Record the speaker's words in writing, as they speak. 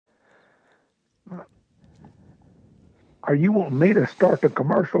Are you wanting me to start the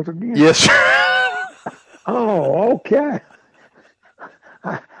commercials again? Yes, sir. Oh, okay.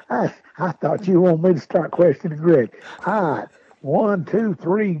 I thought you wanted me to start questioning Greg. All right, one, two,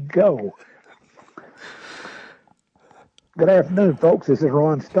 three, go. Good afternoon, folks. This is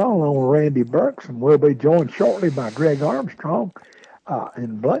Ron Stone on with Randy Burks, and we'll be joined shortly by Gregg Armstrong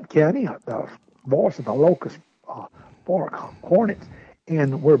in Blount County, the voice of the Locust Fork Hornets.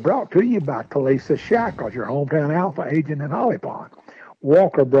 And we're brought to you by Talisa Shackles, your hometown alpha agent in Holly Pond.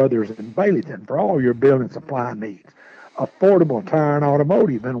 Walker Brothers in Baileyton for all your building supply needs. Affordable Tire and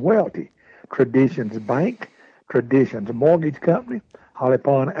Automotive in Welty. Traditions Bank, Traditions Mortgage Company, Holly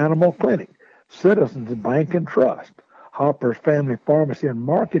Pond Animal Clinic, Citizens Bank and Trust, Hopper's Family Pharmacy and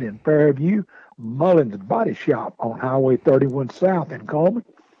Market in Fairview, Mullins Body Shop on Highway 31 South in Coleman,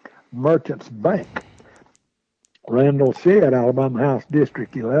 Merchants Bank, Randall Shed, Alabama House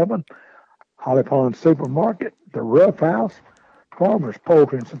District 11, Holly Pond Supermarket, The Rough House, Farmers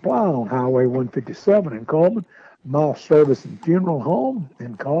Poultry and Supply on Highway 157 in Coleman, Moss Service and Funeral Home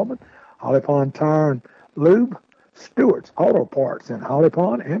in Coleman, Holly Pond Tire and Lube, Stewart's Auto Parts in Holly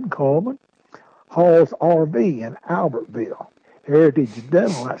Pond and Coleman, Hall's RV in Albertville, Heritage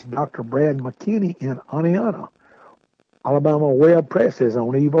Dental, that's Dr. Brad McKinney in Aniana, Alabama Web Presses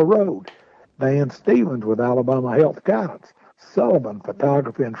on Eagle Road, Van Stevens with Alabama Health Guidance, Sullivan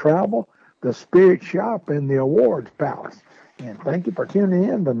Photography and Travel, the Spirit Shop, and the Awards Palace. And thank you for tuning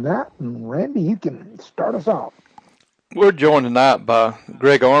in tonight. And Randy, you can start us off. We're joined tonight by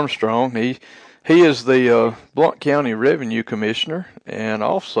Gregg Armstrong. He is the Blount County Revenue Commissioner and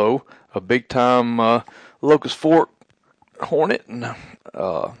also a big-time Locust Fork Hornet and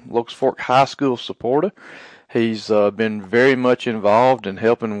Locust Fork High School supporter. He's been very much involved in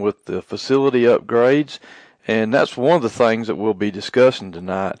helping with the facility upgrades, and that's one of the things that we'll be discussing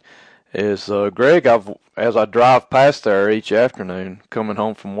tonight. Is Gregg, as I drive past there each afternoon coming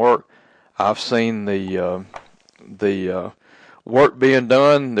home from work, I've seen the work being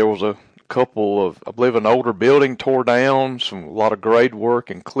done. There was a couple of, I believe, an older building tore down, a lot of grade work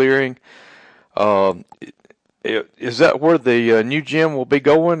and clearing. Uh, is that where the new gym will be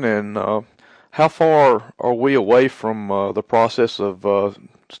going, and how far are we away from the process of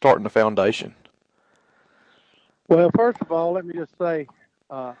starting the foundation? Well, first of all, let me just say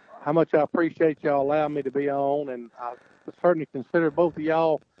how much I appreciate y'all allowing me to be on, and I certainly consider both of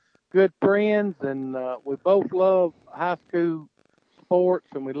y'all good friends, and we both love high school sports,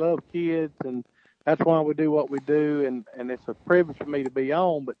 and we love kids, and that's why we do what we do, and it's a privilege for me to be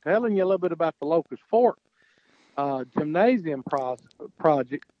on. But telling you a little bit about the Locust Fork gymnasium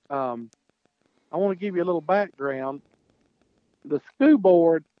project, I want to give you a little background. The school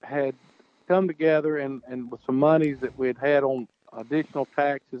board had come together and with some monies that we had on additional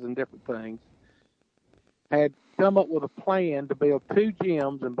taxes and different things, had come up with a plan to build two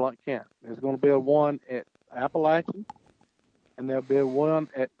gyms in Blount County. There's going to build one at Appalachian, and they'll build one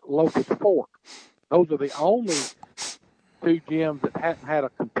at Locust Fork. Those are the only two gyms that hadn't had a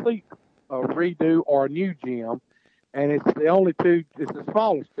complete redo or a new gym, and it's the only two. It's the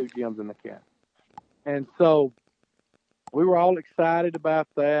smallest two gyms in the county, and so we were all excited about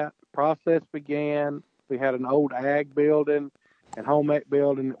that. The process began. We had an old ag building and home ec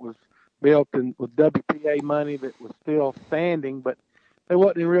building that was built with WPA money that was still standing, but they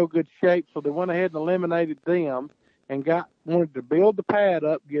wasn't in real good shape. So they went ahead and eliminated them and wanted to build the pad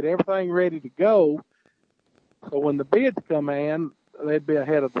up, get everything ready to go. So when the bids come in, they'd be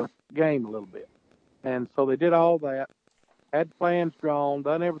ahead of the game a little bit. And so they did all that, had plans drawn,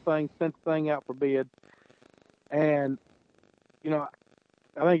 done everything, sent the thing out for bid. And, I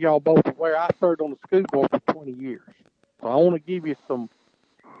think y'all both aware I served on the school board for 20 years. So I want to give you some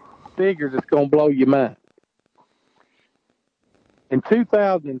figures that's going to blow your mind. In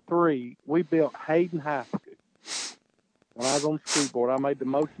 2003, we built Hayden High School. When I was on the school board, I made the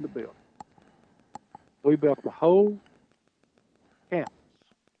motion to build it. We built the whole campus.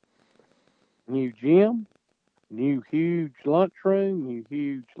 New gym, new huge lunchroom, new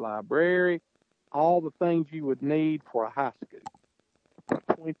huge library, all the things you would need for a high school for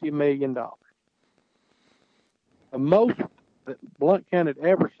 $20 million. The most that Blount County had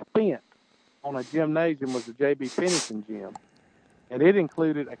ever spent on a gymnasium was the J.B. Pennington gym, and it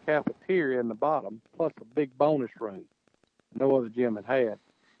included a cafeteria in the bottom plus a big bonus room no other gym had,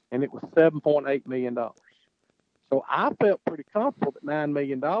 and it was $7.8 million. So I felt pretty comfortable that $9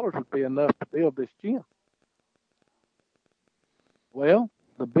 million would be enough to build this gym. Well,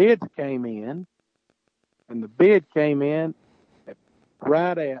 the bids came in, and the bid came in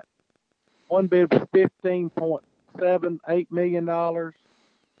right at, one bid was $15.78 million,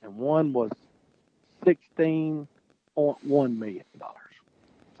 and one was $16.1 million.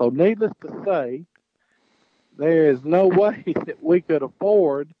 So needless to say, there is no way that we could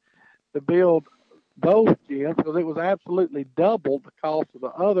afford to build those gyms because it was absolutely double the cost of the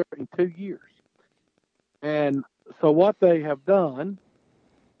other in 2 years. And so what they have done,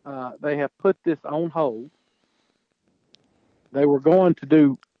 they have put this on hold. They were going to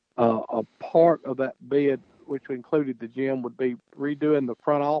do a part of that bid, which included the gym, would be redoing the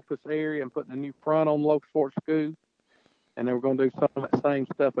front office area and putting a new front on Locust Fork School. And they were going to do some of that same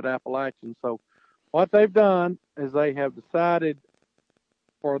stuff at Appalachian. So what they've done is they have decided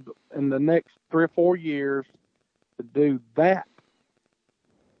in the next 3 or 4 years to do that,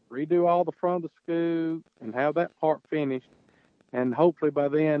 redo all the front of the school and have that part finished. And hopefully by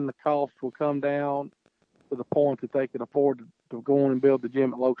then the cost will come down to the point that they can afford to go on and build the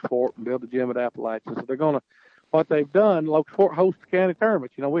gym at Locust Fork and build the gym at Appalachian. So they're going to, what they've done, Locust Fork hosts the county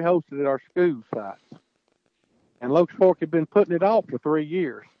tournament. You know, we hosted at our school sites. And Locust Fork had been putting it off for 3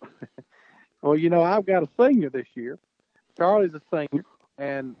 years. Well, you know, I've got a senior this year. Charlie's a senior.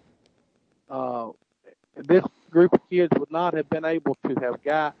 And this group of kids would not have been able to have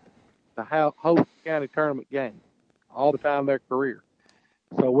got to host the county tournament game all the time of their career.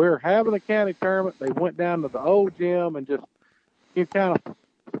 So we're having a county tournament. They went down to the old gym and just kind of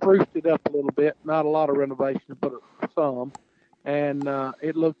spruced it up a little bit. Not a lot of renovations, but some. And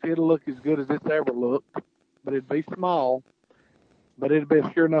it'll look as good as it's ever looked, but it'd be small. But it'd be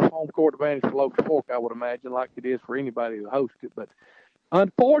a sure enough home court advantage for Locust Fork, I would imagine, like it is for anybody to host it. But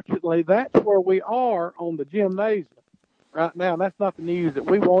unfortunately, that's where we are on the gymnasium right now. And that's not the news that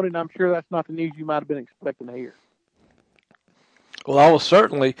we wanted. And I'm sure that's not the news you might have been expecting to hear. Well, I was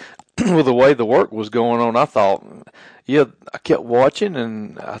certainly, with the way the work was going on, I thought, yeah, I kept watching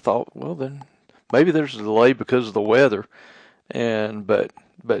and I thought, well, then maybe there's a delay because of the weather. But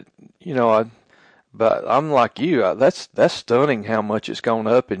you know, but I'm like you, that's stunning how much it's gone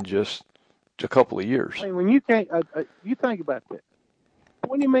up in just a couple of years. I mean, when you can't, you think about that,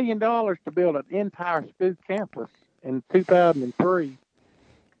 $20 million to build an entire school campus in 2003.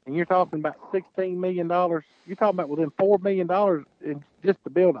 And you're talking about $16 million. You're talking about within $4 million just to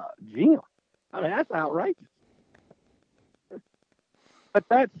build a gym. I mean, that's outrageous. But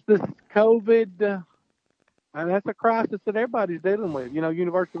that's this COVID, and that's a crisis that everybody's dealing with. You know,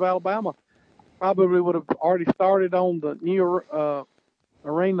 University of Alabama probably would have already started on the new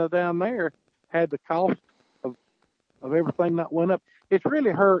arena down there had the cost of everything that went up. It's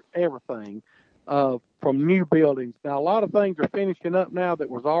really hurt everything. From new buildings. Now, a lot of things are finishing up now that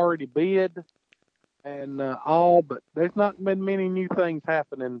was already bid and but there's not been many new things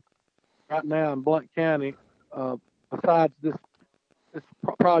happening right now in Blount County besides this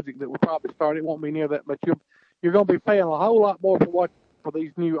project that will probably start. It won't be near that, but you're going to be paying a whole lot more for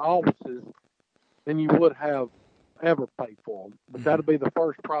these new offices than you would have ever paid for them. But that'll be the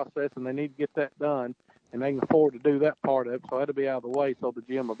first process, and they need to get that done. And they can afford to do that part of it, so that'll be out of the way, so the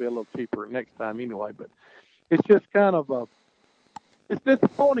gym will be a little cheaper next time anyway. But it's just kind of it's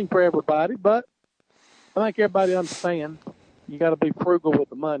disappointing for everybody, but I think everybody understands you got to be frugal with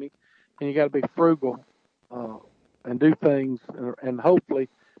the money, and you got to be frugal and do things, and hopefully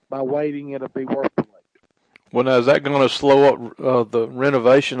by waiting it'll be worth the wait. Well, now, is that going to slow up the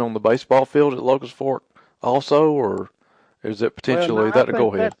renovation on the baseball field at Locust Fork also, or is it potentially that'll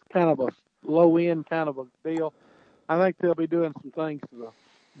go ahead? That's kind of a low end kind of a deal. I think they'll be doing some things to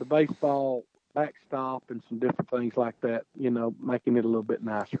the baseball backstop and some different things like that, you know, making it a little bit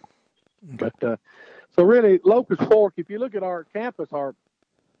nicer. Okay. But so really, Locust Fork, if you look at our campus,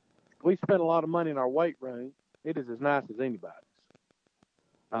 we spend a lot of money in our weight room. It is as nice as anybody's.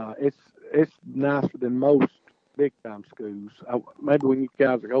 It's nicer than most big time schools. Maybe when you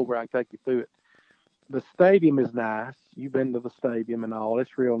guys are over, I can take you through it. The stadium is nice. You've been to the stadium and all.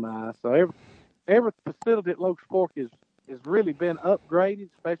 It's real nice. So every facility at Locust Fork has really been upgraded,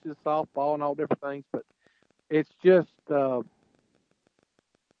 especially the softball and all different things. But it's just the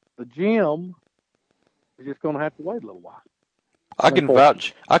gym is just going to have to wait a little while. I can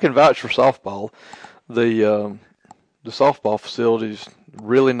vouch for softball. The softball facility is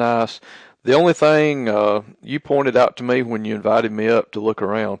really nice. The only thing you pointed out to me when you invited me up to look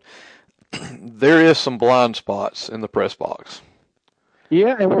around, there is some blind spots in the press box.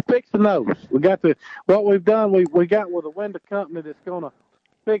 Yeah, and we're fixing those. What we've done, we got with a window company that's going to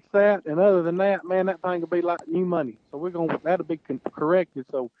fix that. And other than that, man, that thing will be like new money. So that'll be corrected.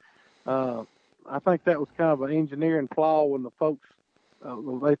 So I think that was kind of an engineering flaw when the folks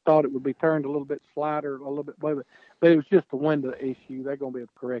they thought it would be turned a little bit slighter, a little bit, but it was just a window issue. They're going to be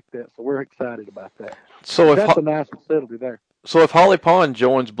able to correct that. So we're excited about that. So that's a nice facility there. So if Holly Pond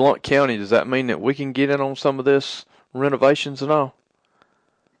joins Blount County, does that mean that we can get in on some of this renovations and all?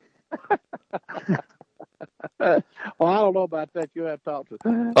 Well, I don't know about that. You have to talk to.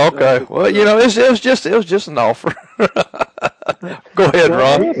 Okay. Well, it was just an offer. Go ahead, Well, I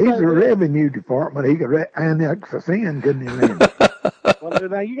Ron. will He's say the this. revenue department. He could annex us in, couldn't he, Randy? Well,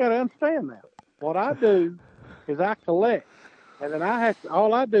 now you got to understand that. What I do is I collect, and then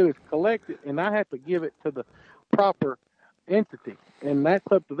all I do is collect it, and I have to give it to the proper entity, and that's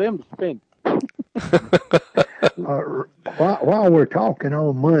up to them to spend While we're talking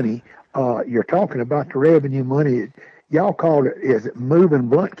on money, you're talking about the revenue money. Y'all call it, is it moving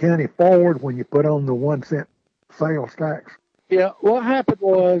Blount County forward when you put on the 1 cent sales tax? Yeah, what happened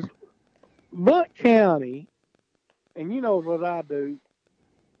was Blount County, and you know what I do,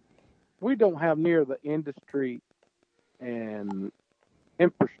 we don't have near the industry and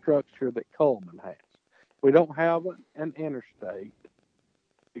infrastructure that Coleman has. We don't have an interstate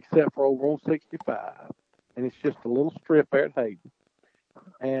except for over on 65, and it's just a little strip there at Hayden.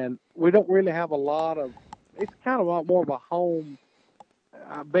 And we don't really have a lot of, it's kind of a, more of a home,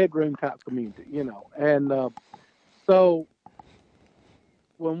 bedroom type community, you know. And so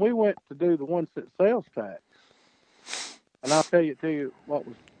when we went to do the 1 cent sales tax, and I'll tell you what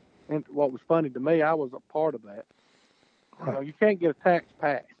was funny to me. I was a part of that. You know, you can't get a tax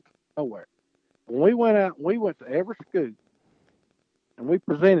passed nowhere. When we went out, we went to every school, and we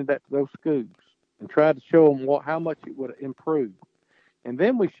presented that to those schools and tried to show them how much it would improve. And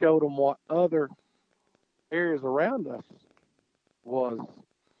then we showed them what other areas around us was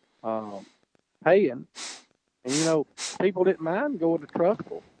um, paying. And you know, people didn't mind going to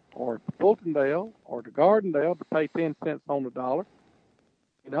Trussville or to Fultondale or to Gardendale to pay 10 cents on the dollar.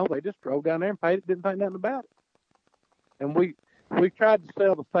 You know, they just drove down there and paid it, didn't think nothing about it. And we tried to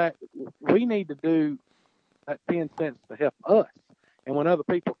sell the fact that we need to do that 10 cents to help us. And when other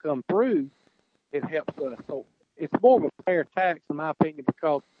people come through, it helps us. So it's more of a fair tax, in my opinion,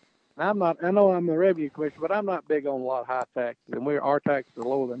 because I know I'm the revenue commissioner, but I'm not big on a lot of high taxes, and our taxes are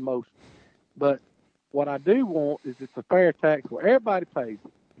lower than most. But what I do want is it's a fair tax where everybody pays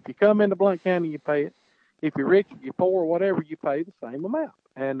it. If you come into Blount County, you pay it. If you're rich, you're poor, whatever, you pay the same amount.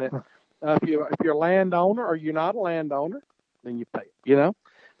 And if you're a landowner or you're not a landowner, then you pay it. You know,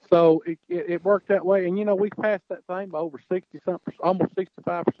 so it worked that way. And you know, we passed that thing by over 60-something, almost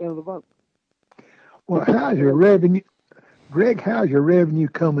 65% of the vote. Well, how's your revenue, Greg? How's your revenue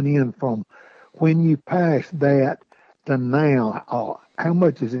coming in from when you passed that to now? How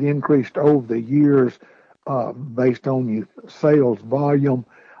much has it increased over the years based on your sales volume?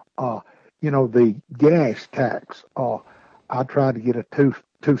 Uh, the gas tax. I tried to get a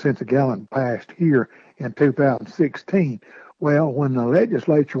two cents a gallon passed here in 2016. Well, when the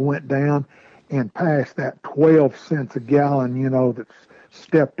legislature went down and passed that 12 cents a gallon, that's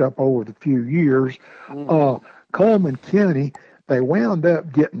stepped up over the few years, uh, Mm-hmm. Coleman County, they wound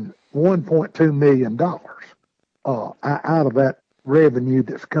up getting $1.2 million out of that revenue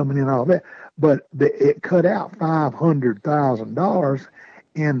that's coming in all that. But it cut out $500,000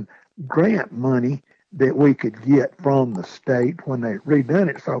 in grant money that we could get from the state when they redone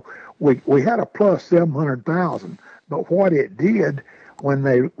it. So we had a plus 700,000. But what it did when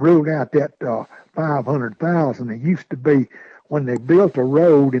they ruled out that 500,000, it used to be when they built a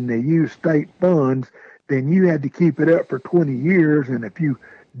road and they used state funds, then you had to keep it up for 20 years. And if you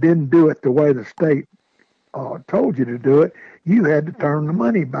didn't do it the way the state told you to do it, you had to turn the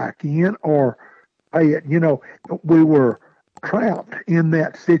money back in or pay it. We were trapped in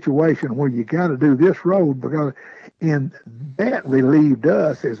that situation where you got to do this road and that relieved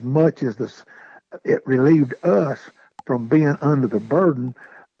us as much as it relieved us from being under the burden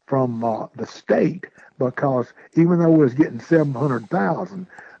from the state because even though we was getting 700,000,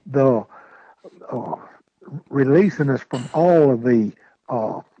 the uh, releasing us from all of the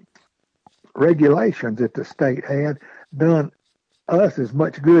uh, regulations that the state had done us as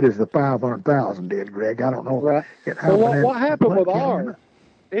much good as the 500,000 did, Greg. I don't know Right. if it Well, happened in what happened Blount with County or ours? not.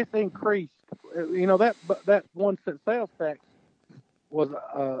 It's increased. You know that 1 cent sales tax was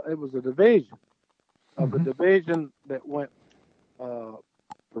it was a division of the Mm-hmm. division that went uh,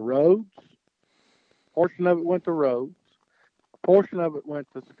 to roads. A portion of it went to roads. A portion of it went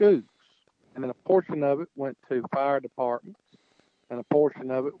to schools, and then a portion of it went to fire departments, and a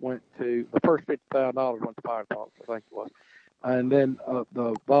portion of it went to the first $50,000 went to fire departments, I think it was, and then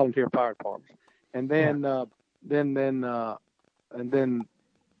the volunteer fire departments, and Right. then then and then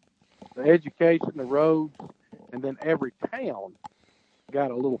the education, the roads, and then every town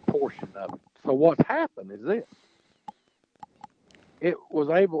got a little portion of it. So what's happened is this: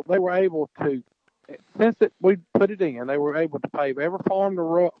 they were able to we put it in, they were able to pave every farm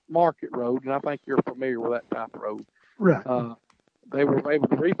to market road, and I think you're familiar with that type of road. Right. They were able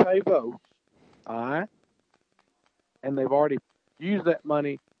to repave those, all right, and they've already used that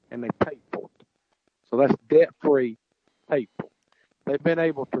money and they paid for it. So that's debt-free paid for. They've been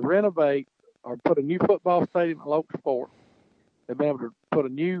able to renovate or put a new football stadium at Locust Fork. They've been able to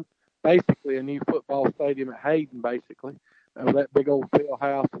put basically a new football stadium at Hayden, basically. That big old field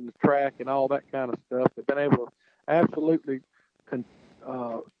house and the track and all that kind of stuff. They've been able to absolutely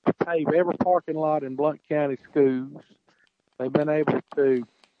pave every parking lot in Blount County schools. They've been able to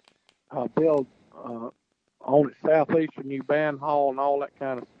build on its southeast a new band hall and all that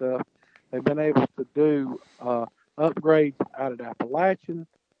kind of stuff. They've been able to do upgrades out at Appalachian,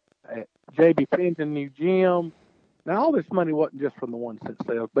 at J.B. Fenton new gym. Now, all this money wasn't just from the 1 cent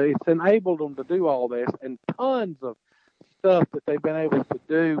sales, but it's enabled them to do all this and tons of stuff that they've been able to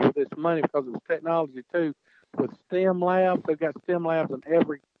do with this money because of technology too. With STEM labs, they've got STEM labs on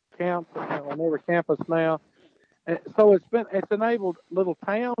every campus now. And so it's enabled little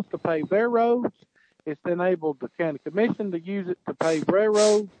towns to pave their roads. It's enabled the county commission to use it to pave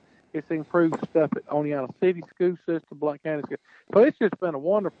railroads. It's improved stuff at Oneonta City school system, Blount County school. So it's just been a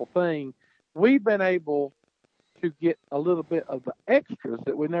wonderful thing. We've been able to get a little bit of the extras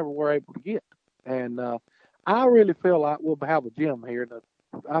that we never were able to get. And I really feel like we'll have a gym here.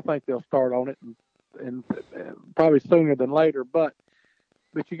 I think they'll start on it and probably sooner than later. But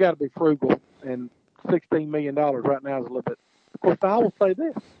you got to be frugal, and $16 million right now is a little bit. Of course, I will say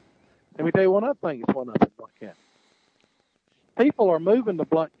this. Let me tell you one other thing that's one up in Blount County. People are moving to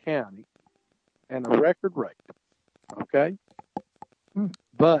Blount County at a record rate, okay?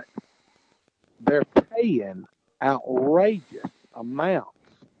 But they're paying outrageous amounts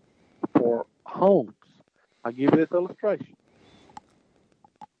for homes. I'll give you this illustration.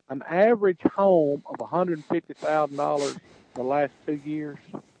 An average home of $150,000 the last 2 years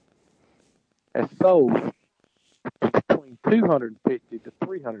has sold between $250,000 to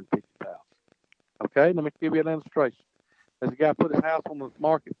 $350,000. Okay, let me give you an illustration. There's a guy put his house on the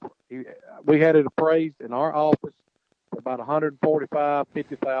market. We had it appraised in our office for about $145,000,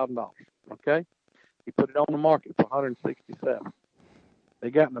 $50,000. Okay, he put it on the market for $167,000. They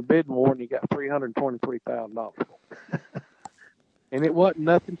got in a bidding war and he got $323,000. And it wasn't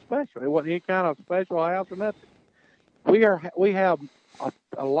nothing special. It wasn't any kind of special house or nothing. We have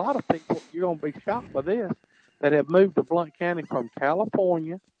a lot of people. You're gonna be shocked by this, that have moved to Blount County from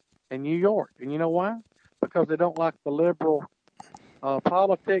California and New York. And you know why? Because they don't like the liberal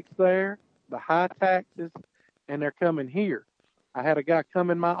politics there, the high taxes, and they're coming here. I had a guy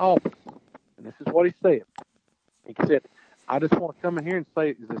come in my office, and this is what he said. He said, I just want to come in here and say,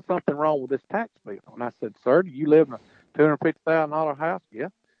 is there something wrong with this tax bill? And I said, sir, do you live in a $250,000 house? Yeah.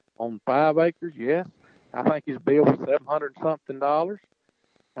 On 5 acres? Yes. I think his bill was $700-something.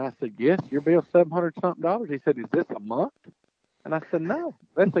 And I said, yes, your bill's $700-something. He said, is this a month? And I said, no,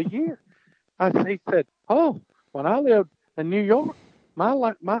 that's a year. He said, oh, when I lived in New York,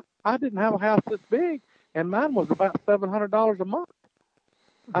 I didn't have a house this big, and mine was about $700 a month.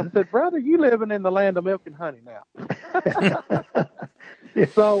 I said, brother, you living in the land of milk and honey now.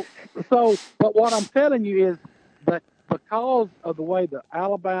 But what I'm telling you is that because of the way the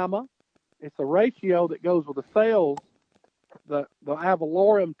Alabama, it's a ratio that goes with the sales, the ad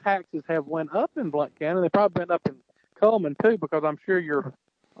valorem taxes have went up in Blount County. They've probably been up in Cullman too, because I'm sure your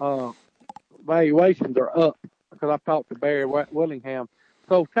valuations are up, because I've talked to Barry Willingham.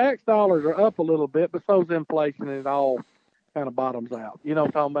 So tax dollars are up a little bit, but so's inflation, and it all kind of bottoms out. You know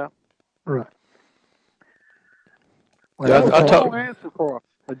what I'm talking about? Right. Well, yeah, that was a long answer for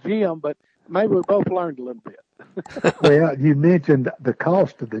a gym, but maybe we both learned a little bit. Well, you mentioned the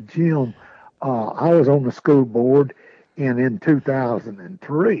cost of the gym. I was on the school board, and in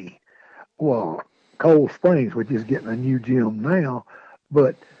 2003, well, Cold Springs, which is getting a new gym now,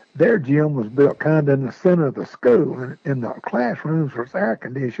 but their gym was built kind of in the center of the school, and the classrooms was air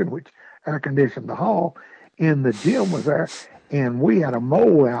conditioned, which air conditioned the hall, and the gym was there, and we had a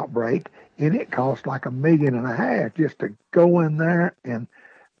mold outbreak, and it cost like $1.5 million just to go in there and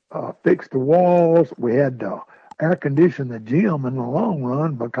fix the walls. We had to air condition the gym in the long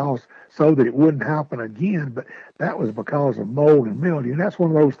run so that it wouldn't happen again, but that was because of mold and mildew, and that's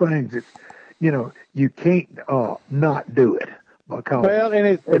one of those things that, you can't not do it. Well,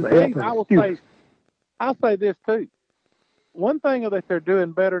 and I'll say this too. One thing that they're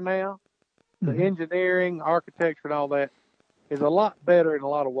doing better now, the engineering, architecture, and all that, is a lot better in a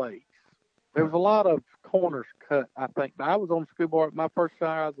lot of ways. There was a lot of corners cut, I think. I was on the school board. My first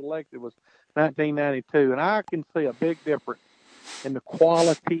time I was elected was 1992, and I can see a big difference in the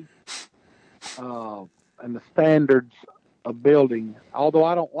quality and the standards of building. Although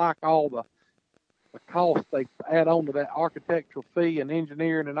I don't like all the cost they add on to that architectural fee and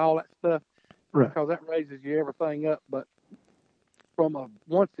engineering and all that stuff, Right. because that raises you everything up. But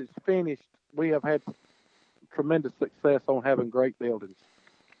once it's finished, we have had tremendous success on having great buildings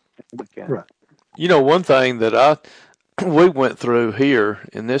in the county. Right. You know, one thing that we went through here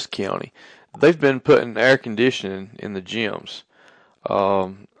in this county, they've been putting air conditioning in the gyms.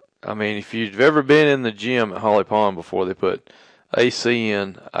 I mean, if you've ever been in the gym at Holly Pond before they put AC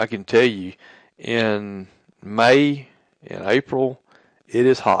in, I can tell you in May and April, it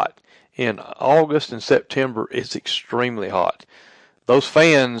is hot. In August and September, it's extremely hot. Those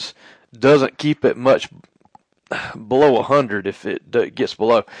fans doesn't keep it much below 100 if it gets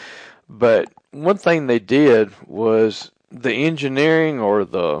below. But one thing they did was the engineering or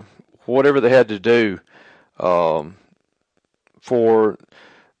the whatever they had to do for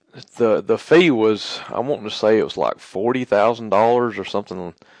the fee was, I want to say it was like $40,000 or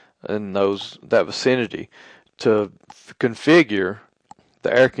something in that vicinity to configure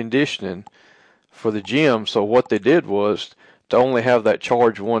the air conditioning for the gym. So what they did was to only have that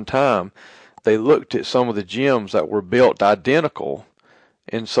charge one time. They looked at some of the gyms that were built identical,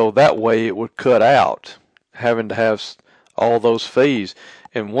 and so that way it would cut out having to have all those fees.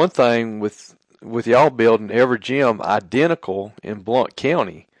 And one thing with y'all building every gym identical in Blount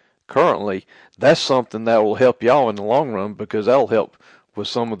County currently, that's something that will help y'all in the long run because that'll help with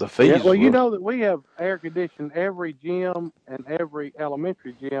some of the fees. Yeah, well, you know that we have air conditioned every gym and every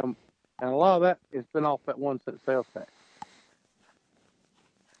elementary gym, and a lot of that has been off that 1 cent sales tax.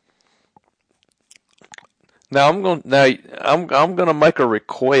 Now I'm gonna make a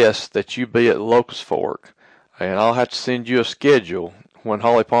request that you be at Locust Fork, and I'll have to send you a schedule when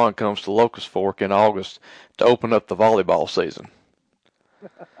Holly Pond comes to Locust Fork in August to open up the volleyball season.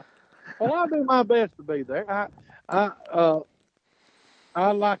 Well, I'll do my best to be there.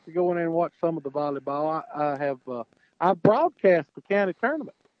 I like to go in there and watch some of the volleyball. I broadcast the county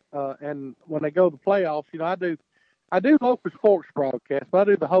tournament, and when they go to the playoffs, you know, I do Locust Fork's broadcast, but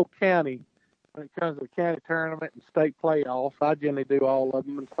I do the whole county when it comes to the county tournament and state playoffs. I generally do all of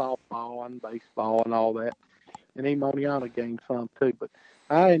them in softball and baseball and all that, and even on the honor game some too. But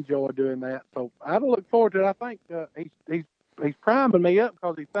I enjoy doing that, so I look forward to it. I think he's priming me up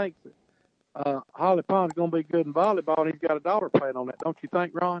because he thinks that Holly Pond's going to be good in volleyball, and he's got a daughter playing on that. Don't you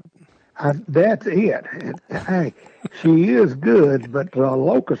think, Ron? That's it. And, hey, she is good, but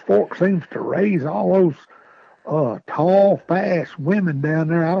Locust Fork seems to raise all those tall, fast women down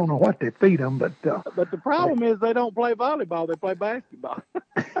there. I don't know what they feed them, but the problem is they don't play volleyball; they play basketball.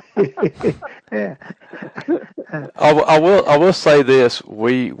 Yeah. I will say this: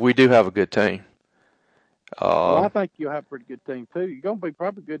 we do have a good team. Well, I think you'll have a pretty good team too. You're going to be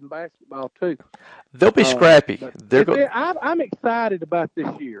probably good in basketball too. They'll be scrappy. I'm excited about this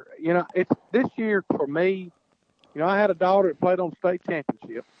year. You know, it's this year for me. You know, I had a daughter that played on state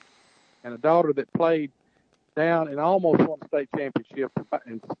championship, and a daughter that played down and almost won the state championship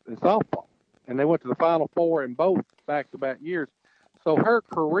in softball, and they went to the Final Four in both back-to-back years. So her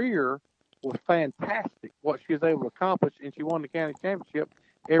career was fantastic. What she was able to accomplish, and she won the county championship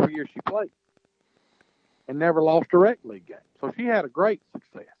every year she played, and never lost a rec league game. So she had a great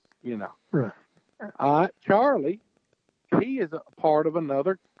success, you know. Right. Charlie, he is a part of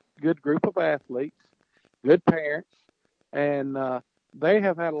another good group of athletes, good parents, and they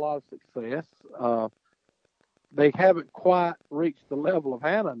have had a lot of success. They haven't quite reached the level of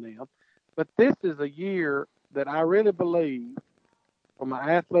Hannah and them, but this is a year that I really believe, from an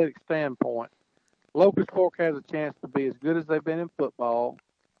athletic standpoint, Locust Fork has a chance to be as good as they've been in football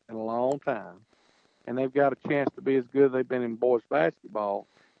in a long time. And they've got a chance to be as good as they've been in boys basketball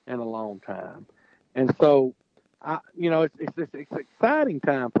in a long time. And so, it's an exciting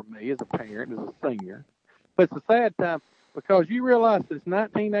time for me as a parent, as a senior. But it's a sad time because you realize since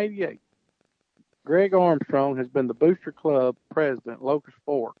 1988, Gregg Armstrong has been the Booster Club president at Locust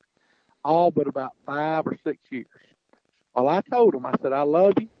Fork all but about 5 or 6 years. Well, I told him, I said, I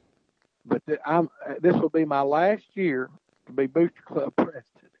love you, but this will be my last year to be Booster Club president.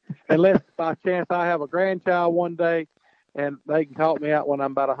 Unless by chance I have a grandchild one day, and they can call me out when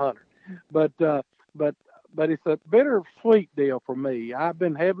I'm about 100. But it's a bittersweet deal for me. I've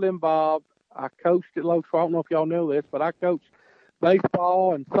been heavily involved. I coached at Locust Fork. I don't know if y'all know this, but I coached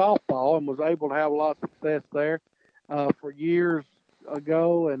baseball and softball and was able to have a lot of success there for years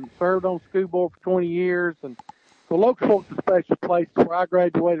ago, and served on school board for 20 years. And so Locust Fork's a special place where I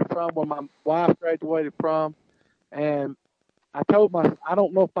graduated from, where my wife graduated from, and I told I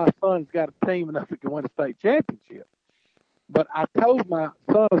don't know if my son's got a team enough that can win a state championship, But I told my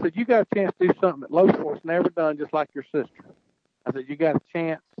son, I said, you got a chance to do something that Locust Fork's never done, just like your sister. I said, you got a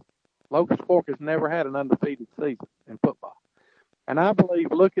chance. Locust Fork has never had an undefeated season in football. And I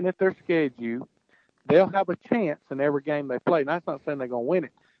believe, looking at their schedule, they'll have a chance in every game they play. And that's not saying they're going to win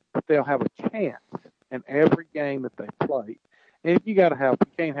it, but they'll have a chance in every game that they play. And you got to have,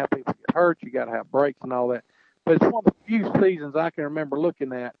 you can't have people get hurt. You got to have breaks and all that. But it's one of the few seasons I can remember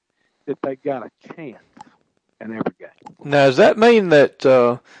looking at that they got a chance in every game. Now, does that mean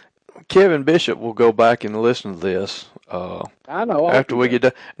that Kevin Bishop will go back and listen to this I know. after we get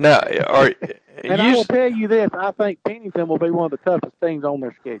done? Now, are and I will tell you this: I think Pennington will be one of the toughest teams on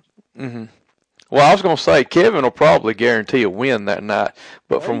their schedule. Mm-hmm. Well, I was going to say Kevin will probably guarantee a win that night,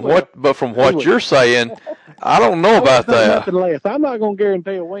 but from what you're saying, I don't know about that. Nothing less. I'm not going to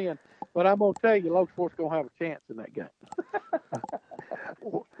guarantee a win, but I'm going to tell you, Locust Fork's going to have a chance in that game.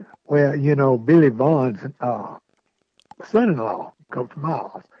 Well, you know, Billy Vaughn's son-in-law, Coach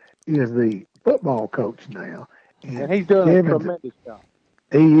Miles, is the football coach now, and he's doing a tremendous job.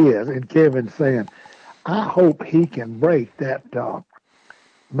 He is, and Kevin's saying, I hope he can break that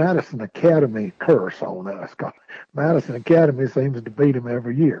Madison Academy curse on us. Madison Academy seems to beat him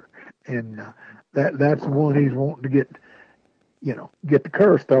every year, and that's the one he's wanting to get the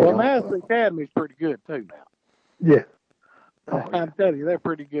curse started. Well, Madison Academy's pretty good too now. Yeah. I'm telling you, they're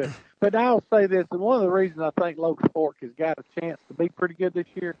pretty good. But I'll say this, and one of the reasons I think Locust Fork has got a chance to be pretty good this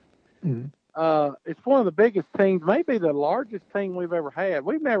year, it's one of the biggest teams, maybe the largest team we've ever had.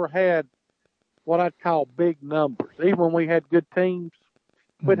 We've never had what I'd call big numbers. Even when we had good teams,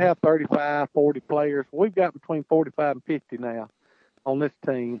 we'd have 35, 40 players. We've got between 45 and 50 now on this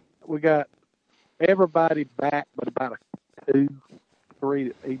team. We got everybody back but about 2, 3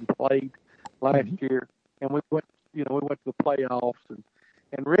 that even played last year. And we went to the playoffs.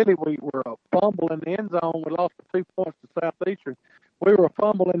 And really we were a fumble in the end zone. We lost for 2 points to Southeastern. We were a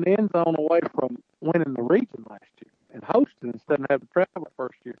fumble in the end zone away from winning the region last year and hosting instead of having to travel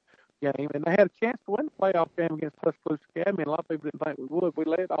first year game. And they had a chance to win the playoff game against Tuscaloosa Academy, and a lot of people didn't think we would. We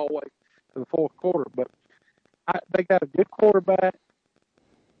led all the way to the fourth quarter. But they got a good quarterback.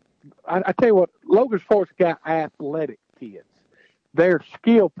 I tell you what, Locust Fork's got athletic kids. Their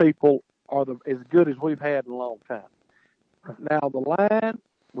skill people are as good as we've had in a long time. Now, the line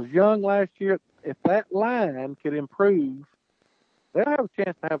was young last year. If that line could improve, they'll have a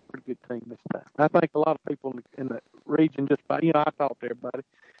chance to have a pretty good team this time. I think a lot of people in the region I talk to everybody,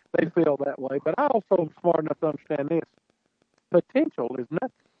 they feel that way. But I also am smart enough to understand this. Potential is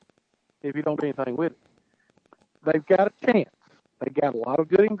nothing if you don't do anything with it. They've got a chance. They got a lot of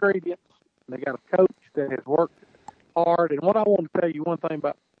good ingredients. They got a coach that has worked hard. And what I want to tell you, one thing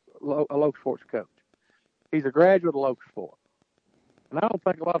about a Locust Fork's coach, he's a graduate of Locust Fork. And I don't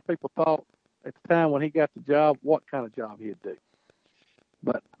think a lot of people thought at the time when he got the job what kind of job he'd do.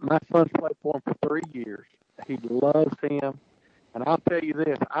 But my son's played for him for 3 years. He loves him. And I'll tell you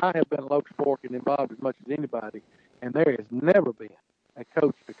this, I have been at Locust Fork and involved as much as anybody, and there has never been a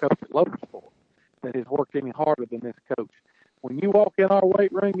coach at Locust Fork that has worked any harder than this coach. When you walk in our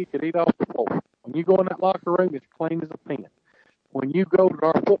weight room, you could eat off the floor. When you go in that locker room, it's clean as a pin. When you go to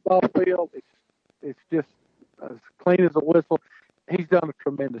our football field, it's just as clean as a whistle. He's done a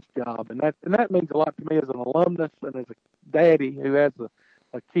tremendous job, and that means a lot to me as an alumnus and as a daddy who has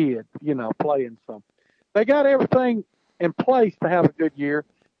a kid, playing some. They got everything in place to have a good year,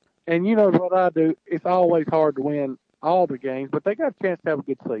 and you know what I do. It's always hard to win all the games, but they got a chance to have a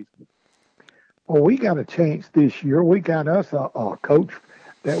good season. Well, we got a chance this year. We got us a coach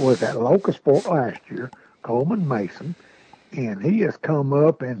that was at Locust Fork last year, Coleman Mason, and he has come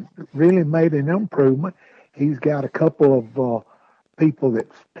up and really made an improvement. He's got a couple of people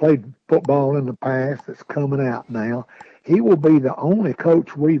that's played football in the past that's coming out now. He will be the only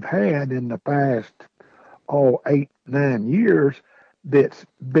coach we've had in the past 8, 9 years that's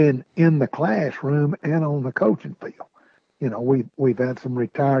been in the classroom and on the coaching field. We've had some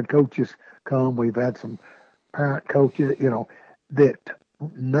retired coaches come. We've had some parent coaches, that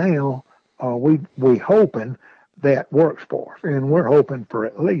now we hoping that works for us. And we're hoping for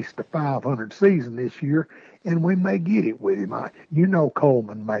at least a 500 season this year, and we may get it with him.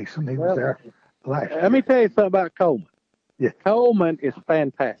 Coleman Mason. He was there last year. Let me tell you something about Coleman. Yeah. Coleman is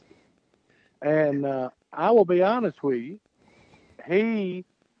fantastic. And I will be honest with you, he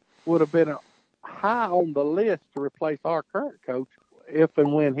would have been high on the list to replace our current coach if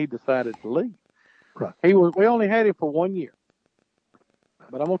and when he decided to leave. Right. We only had him for 1 year.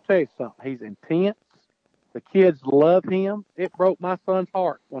 But I'm going to tell you something. He's intense. The kids love him. It broke my son's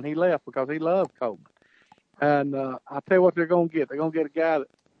heart when he left because he loved Coleman. And I'll tell you what they're going to get. They're going to get a guy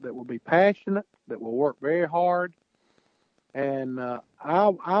that will be passionate, that will work very hard, And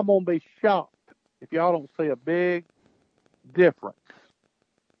I'm going to be shocked if y'all don't see a big difference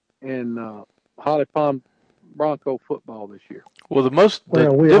in Holly Pond Bronco football this year. Well,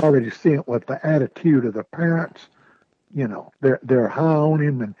 Well, we already see it with the attitude of the parents. You know, they're high on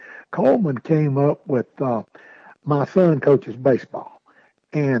him. And Coleman came up with my son coaches baseball,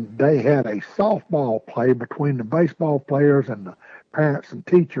 and they had a softball play between the baseball players and the parents and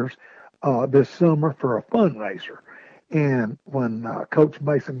teachers this summer for a fundraiser. And when Coach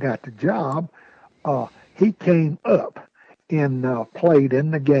Mason got the job, he came up and played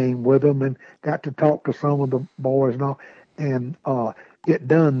in the game with them and got to talk to some of the boys and all. And it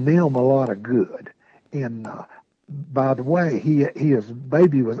done them a lot of good. And by the way, his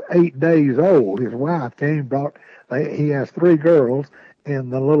baby was 8 days old. His wife came, he has three girls,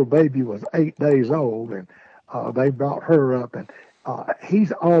 and the little baby was 8 days old, and they brought her up, and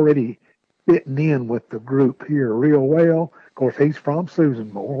he's already fitting in with the group here real well. Of course, he's from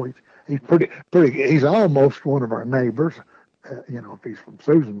Susan Moore. He's pretty. He's almost one of our neighbors. If he's from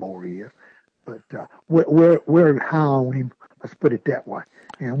Susan Moore, he is. But we're high on him. Let's put it that way,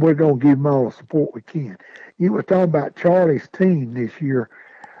 and we're going to give him all the support we can. You were talking about Charlie's team this year,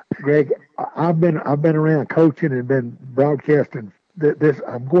 Gregg. I've been around coaching and been broadcasting. This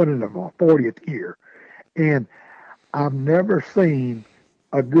I'm going into my 40th year, and I've never seen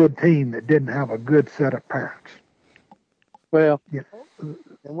a good team that didn't have a good set of parents. Well, yeah. And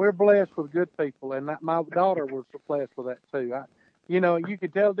we're blessed with good people, and my daughter was blessed with that too. You can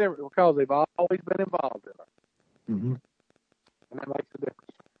tell the difference because they've always been involved in it, mm-hmm. and that makes a difference.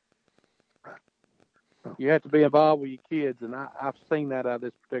 You have to be involved with your kids, and I've seen that out of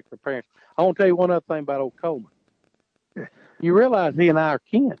this particular parent. I want to tell you one other thing about old Coleman. You realize he and I are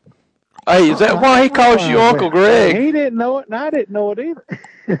kin. Hey, is that why he calls you Uncle Gregg? He didn't know it, and I didn't know it either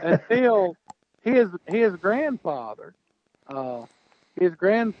until his grandfather. His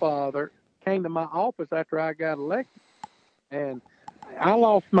grandfather came to my office after I got elected, and I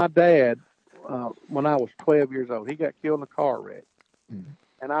lost my dad when I was 12 years old. He got killed in a car wreck. Mm-hmm.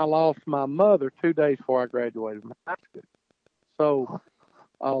 And I lost my mother 2 days before I graduated from high school. So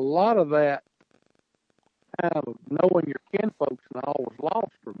a lot of that kind of knowing your kinfolks and all was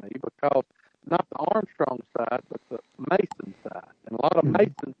lost for me because not the Armstrong side, but the Mason side. And a lot of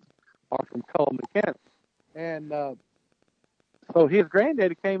Masons are from Coleman County. And so his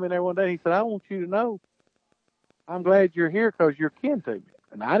granddaddy came in there one day and he said, I want you to know I'm glad you're here because you're kin to me.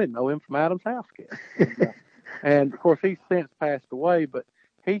 And I didn't know him from Adam's house cat. And, of course, he's since passed away, but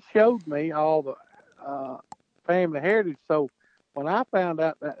he showed me all the family heritage. So when I found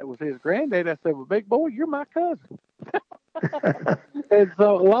out that it was his granddad, I said, well, big boy, you're my cousin. And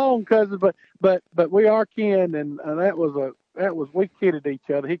so long cousin, but we are kin, and we kidded each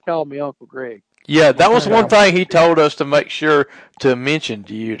other. He called me Uncle Gregg. Yeah, that was one thing he told us to make sure to mention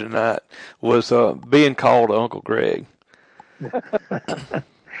to you tonight was being called Uncle Gregg.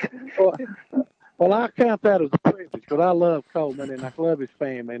 Well, I count that as a privilege because I love Coleman and I love his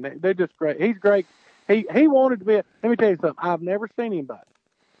family, and they're just great. He's great. He wanted to be. Let me tell you something. I've never seen anybody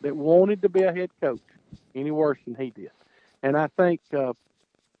that wanted to be a head coach any worse than he did, and I think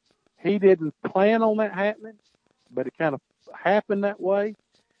he didn't plan on that happening, but it kind of happened that way.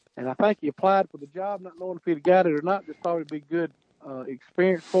 And I think he applied for the job, not knowing if he'd got it or not. Just thought it'd be good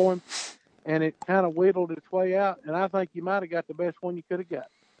experience for him, and it kind of whittled its way out. And I think you might have got the best one you could have got.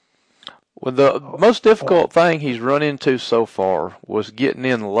 Well, the most difficult thing he's run into so far was getting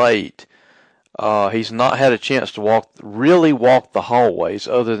in late. He's not had a chance to really walk the hallways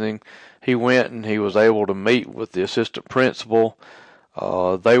other than he went and he was able to meet with the assistant principal.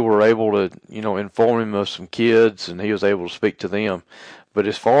 They were able to, inform him of some kids and he was able to speak to them. But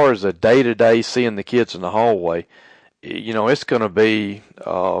as far as the day-to-day seeing the kids in the hallway, it's going to be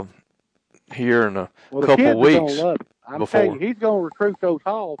here in a couple of weeks. I'm telling you, he's going to recruit those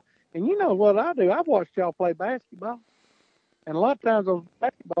halls. And you know what I do? I've watched y'all play basketball. And a lot of times those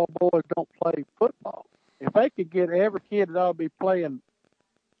basketball boys don't play football. If they could get every kid that ought to be playing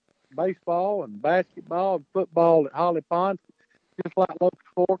baseball and basketball and football at Holly Pond, just like Locust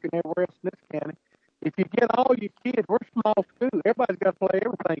Fork and everywhere else in this county, if you get all your kids, we're a small school. Everybody's got to play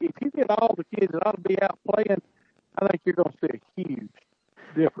everything. If you get all the kids that ought to be out playing, I think you're going to see a huge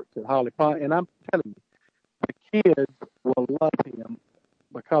difference at Holly Pond. And I'm telling you, the kids will love him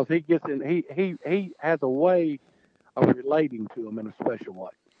because he gets in. He has a way of relating to them in a special way.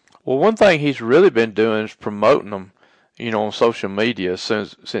 Well, one thing he's really been doing is promoting them, on social media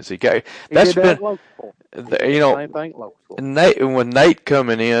since he got. That's been, same thing local. When Nate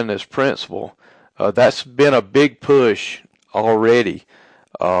coming in as principal, that's been a big push already.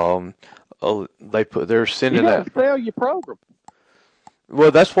 they're sending You got that. to sell your program.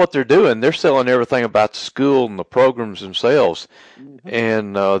 Well, that's what they're doing. They're selling everything about the school and the programs themselves,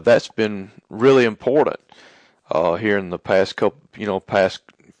 and that's been really important here in the past past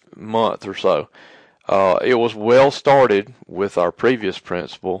month or so. It was well started with our previous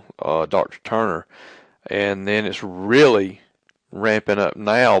principal, Dr. Turner, and then it's really ramping up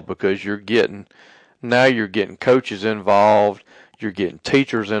now because you're getting coaches involved, you're getting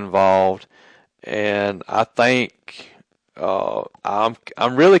teachers involved, and I think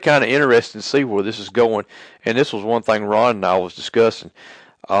I'm really kind of interested to see where this is going. And this was one thing Ron and I was discussing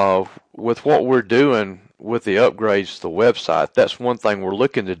with what we're doing with the upgrades to the website. That's one thing we're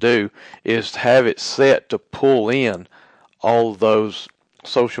looking to do is to have it set to pull in all of those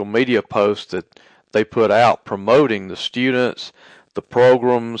social media posts that they put out promoting the students, the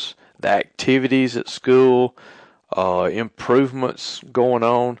programs, the activities at school, improvements going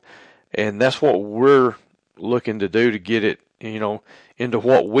on, and that's what we're looking to do to get it, into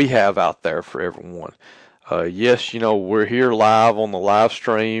what we have out there for everyone. Yes, we're here live on the live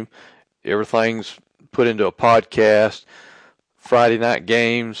stream. Everything's put into a podcast. Friday night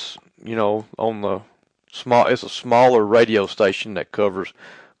games, on the it's a smaller radio station that covers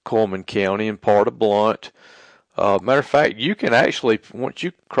Coleman County and part of Blunt. Matter of fact, you can actually, once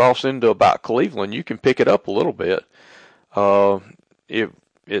you cross into about Cleveland, you can pick it up a little bit.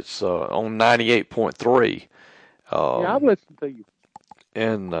 It's on 98.3. Yeah, I've listened to you.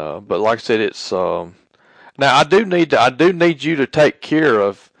 And but like I said, it's now I do need you to take care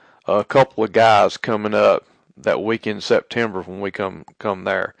of a couple of guys coming up that week in September when we come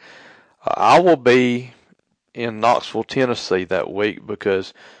there. I will be in Knoxville, Tennessee that week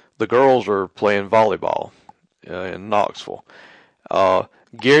because the girls are playing volleyball in Knoxville.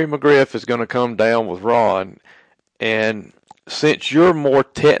 Gary McGriff is going to come down with Ron, and since you're more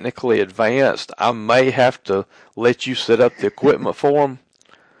technically advanced, I may have to let you set up the equipment for them.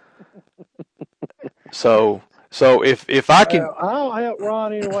 So if I can, I'll help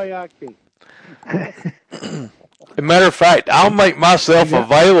Ron any way I can. as a matter of fact, I'll make myself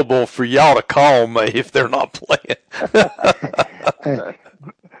available for y'all to call me if they're not playing.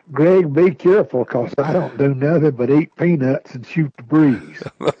 Gregg, be careful, 'cause I don't do nothing but eat peanuts and shoot the breeze.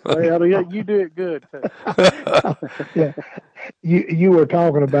 Well, yeah, you do it good too. Yeah. You were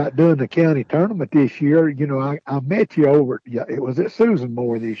talking about doing the county tournament this year. I met you over. It was at Susan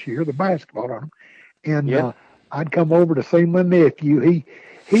Moore this year, the basketball tournament, and I'd come over to see my nephew.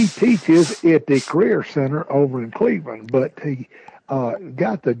 He teaches at the Career Center over in Cleveland, but he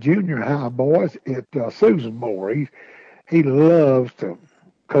got the junior high boys at Susan Moore. He loves to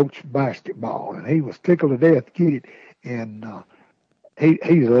coach basketball, and he was tickled to death to get it, and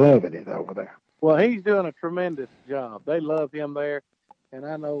he's loving it over there. Well, he's doing a tremendous job. They love him there, and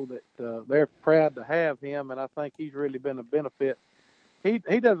I know that they're proud to have him, and I think he's really been a benefit. He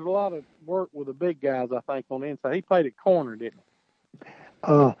does a lot of work with the big guys, I think, on the inside. He played at corner, didn't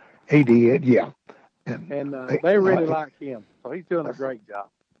he? He did, yeah. And they really like him, so he's doing a great job.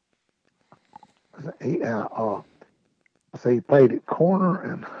 He played at corner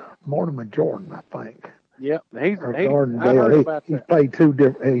and Mortimer Jordan, I think. Yep, he's played two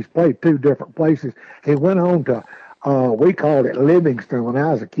different places. He went on to we called it Livingston when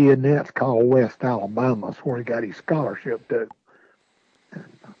I was a kid, and that's called West Alabama. That's where he got his scholarship to.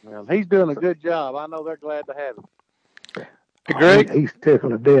 Well, he's doing a good job. I know they're glad to have him. Hey, Greg, he's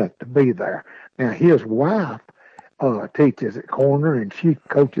tickled to death to be there. Now his wife teaches at corner, and she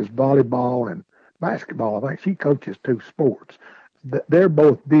coaches volleyball and basketball. I think she coaches two sports. They're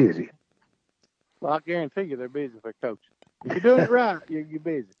both busy. Well, I guarantee you they're busy for coaching. If you're doing it right, you're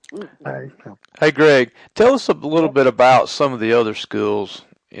busy. Hey, Greg, tell us a little bit about some of the other schools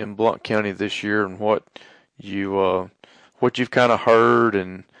in Blount County this year and what you've kind of heard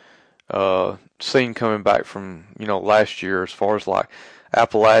and seen coming back from last year as far as like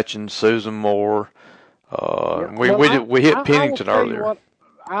Appalachian, Susan Moore. We hit Pennington earlier.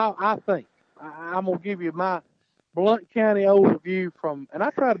 I think I'm gonna give you my Blount County overview and I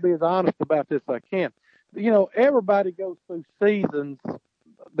try to be as honest about this as I can. Everybody goes through seasons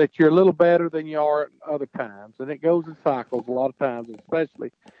that you're a little better than you are at other times, and it goes in cycles a lot of times,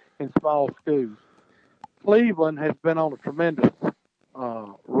 especially in small schools. Cleveland has been on a tremendous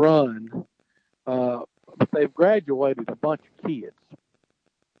run, but they've graduated a bunch of kids.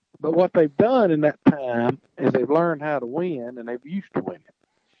 But what they've done in that time is they've learned how to win, and they've used to winning.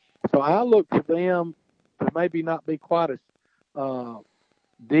 So I look for them to maybe not be quite as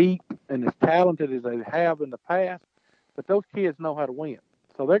deep and as talented as they have in the past, but those kids know how to win.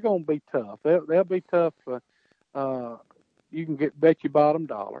 So they're going to be tough. They'll be tough. You can bet your bottom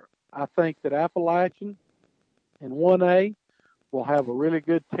dollar. I think that Appalachian in 1A will have a really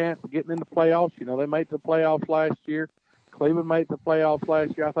good chance of getting in the playoffs. You know, they made the playoffs last year. Cleveland made the playoffs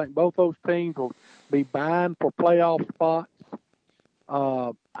last year. I think both those teams will be vying for playoff spots.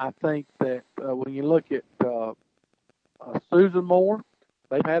 I think that when you look at Susan Moore,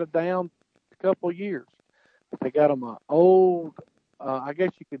 they've had a down couple of years. They got them an old, I guess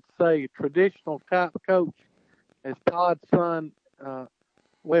you could say, traditional type coach as Todd's son.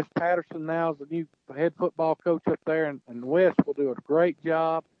 Wes Patterson now is the new head football coach up there, and Wes will do a great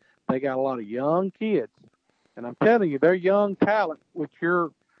job. They got a lot of young kids, and I'm telling you, they're young talent. Which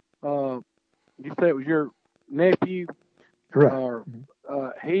you said it was your nephew, Right.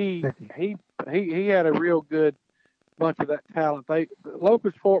 he had a real good bunch of that talent.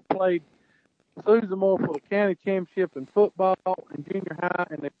 Locust Fork played Susan Moore for the county championship in football and junior high,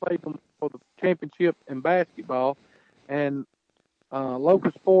 and they played them for the championship in basketball. And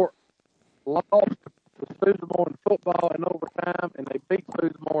Locust Fork lost to Susan Moore in football in overtime, and they beat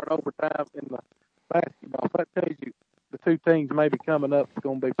Susan Moore in overtime in the basketball. So that tells you the two teams maybe coming up is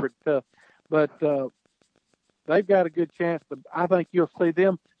going to be pretty tough. But they've got a good chance to. I think you'll see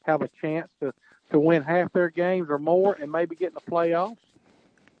them have a chance to win half their games or more and maybe get in the playoffs.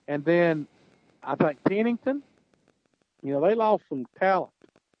 And then I think Pennington, you know, they lost some talent.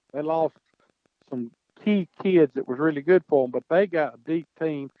 They lost some key kids that was really good for them, but they got a deep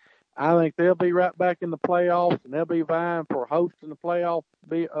team. I think they'll be right back in the playoffs, and they'll be vying for hosting the playoff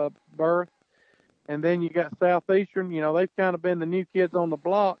berth. And then you got Southeastern. You know, they've kind of been the new kids on the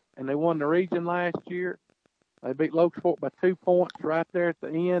block, and they won the region last year. They beat Locust Fork by 2 points right there at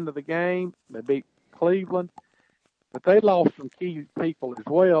the end of the game. They beat Cleveland, but they lost some key people as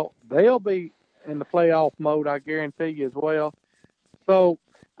well. They'll be in the playoff mode, I guarantee you, as well. So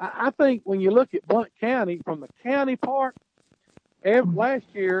I think when you look at Blount County, from the county part, last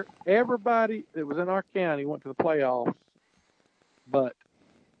year, everybody that was in our county went to the playoffs, but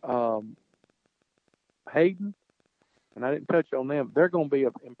Hayden, and I didn't touch on them, they're going to be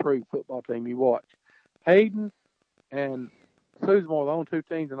an improved football team. You watch. Hayden and Susan Moore, the only two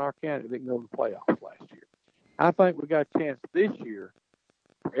teams in our county that didn't go to the playoffs last year. I think we got a chance this year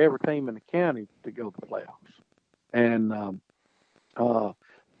for every team in the county to go to the playoffs. And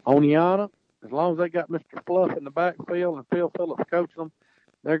Oneonta, as long as they got Mr. Fluff in the backfield and Phil Phillips coaching them,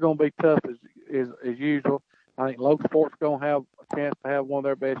 they're going to be tough as usual. I think Locust Fork's going to have a chance to have one of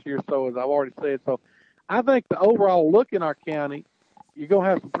their best years, so as I've already said. So I think the overall look in our county, you're going to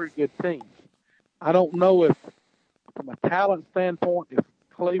have some pretty good teams. I don't know if, from a talent standpoint, if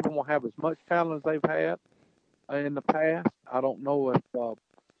Cleveland will have as much talent as they've had in the past. I don't know if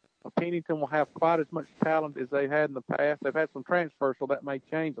Pennington will have quite as much talent as they had in the past. They've had some transfers, so that may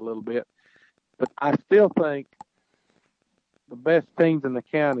change a little bit. But I still think the best teams in the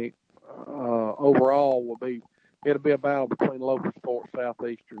county overall it'll be a battle between Locust Fork,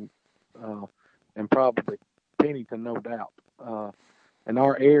 Southeastern, and probably Pennington, no doubt. And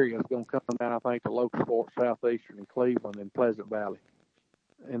our area is going to come down, I think, to Locust Fork, Southeastern, and Cleveland, and Pleasant Valley,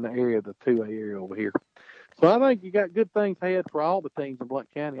 in the area, the 2A area over here. So I think you got good things ahead for all the teams in Blount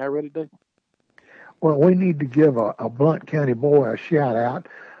County. I really do. Well, we need to give a Blount County boy a shout out.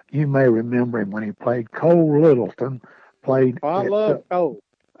 You may remember him when he played. Cole Littleton played. I love Cole.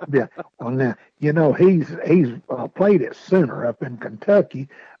 Yeah. Well, now you know he's played at center up in Kentucky,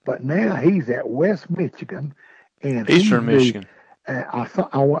 but now he's at West Michigan, and Eastern Michigan. I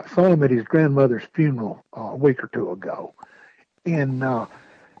saw him at his grandmother's funeral a week or two ago, and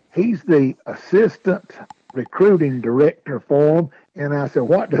he's the assistant recruiting director for him. And I said,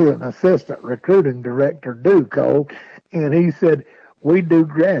 "What does an assistant recruiting director do, Cole?" And he said, "We do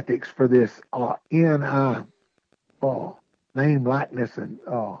graphics for this NI name, likeness, and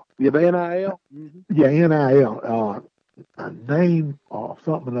the NIL. Mm-hmm. Yeah, NIL name or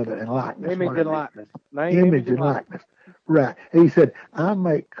something of it and likeness. Image and likeness. Image and likeness. Right. He said, I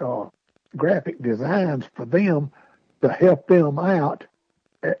make graphic designs for them to help them out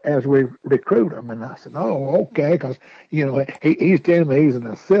as we recruit them. And I said, oh, okay, because you know he's telling me he's an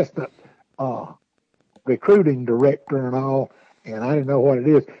assistant recruiting director and all, and I didn't know what it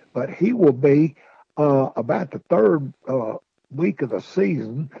is, but he will be about the third week of the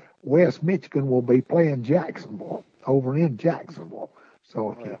season. West Michigan will be playing Jacksonville over in Jacksonville.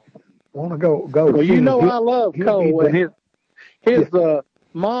 So if you want to go, well, you know I love Cole, and his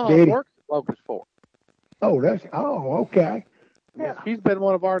mom Daddy works at Locust Fork. Okay. Yeah, she's been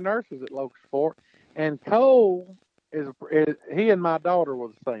one of our nurses at Locust Fork, and Cole he and my daughter were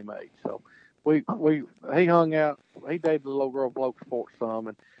the same age, so He hung out. He dated the little girl from Locust Fork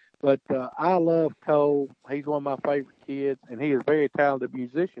some, but I love Cole. He's one of my favorite kids, and he is a very talented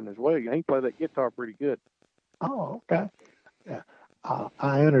musician as well. He can play that guitar pretty good. Oh, okay. Yeah.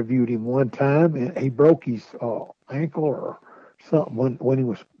 I interviewed him one time, and he broke his ankle or something when he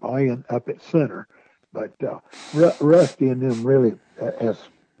was playing up at center. But Rusty and them really has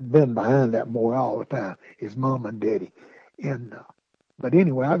been behind that boy all the time. His mom and daddy. And but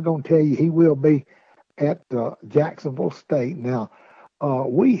anyway, I was going to tell you he will be at Jacksonville State. Now,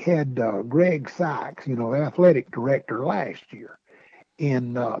 we had Gregg Sykes, athletic director last year,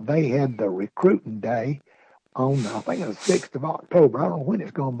 and they had the recruiting day on, I think it's the 6th of October. I don't know when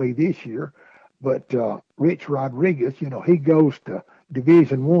it's going to be this year, but Rich Rodriguez, he goes to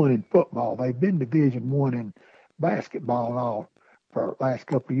Division One in football. They've been Division One in basketball and all for the last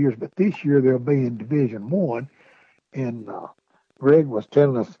couple of years, but this year they'll be in Division One. And Greg was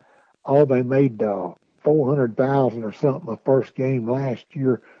telling us, they made 400,000 or something the first game last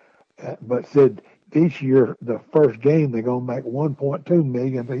year, but said this year the first game they're gonna make 1.2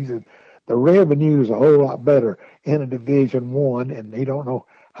 million. He said the revenue is a whole lot better in a Division One, and he don't know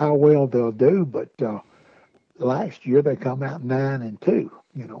how well they'll do. But last year they come out 9-2,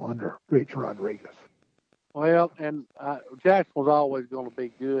 under Rich Rodriguez. Well, and Jacksonville's always going to be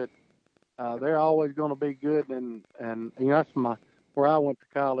good. They're always going to be good, and that's where I went to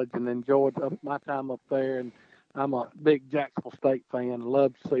college and enjoyed my time up there. And I'm a big Jacksonville State fan.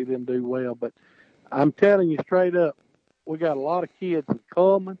 Love to see them do well. But I'm telling you straight up, we got a lot of kids in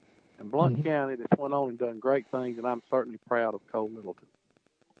Cullman and Blount County that's went on and done great things, and I'm certainly proud of Cole Littleton.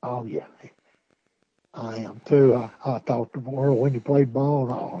 Oh yeah, I am too. I thought the boy when he played ball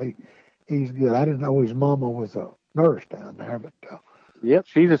and all, he's good. I didn't know his mama was a nurse down there, but yep,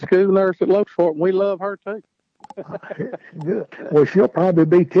 she's a school nurse at Locust Fork, and we love her too. Good. Well, she'll probably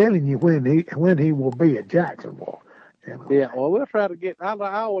be telling you when he will be at Jacksonville. Yeah, well, we'll try to get. I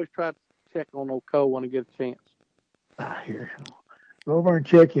always try to check on old Cole when I get a chance. I hear you. Go over and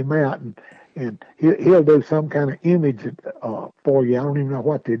check him out, and he'll do some kind of image for you. I don't even know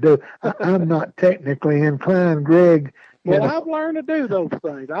what they do. I'm not technically inclined, Greg. Well, I've learned to do those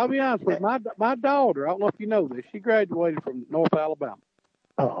things. I'll be honest with you. My daughter, I don't know if you know this, she graduated from North Alabama.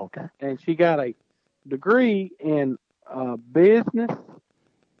 Oh, okay. And she got a degree in business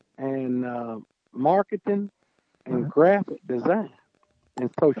and marketing and graphic design. And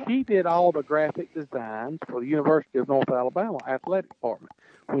so she did all the graphic designs for the University of North Alabama athletic department.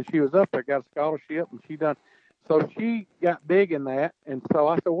 When she was up there, got a scholarship, and she done. So she got big in that. And so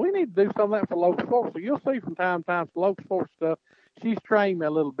I said, we need to do some of that for Locust Fork. So you'll see from time to time for Locust Fork stuff. She's trained me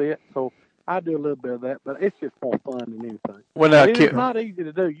a little bit, so I do a little bit of that. But it's just more fun than anything. Well, now, it's not easy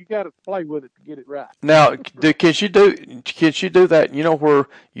to do. You got to play with it to get it right. Now, can she do that? Where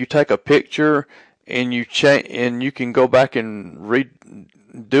you take a picture and you can go back and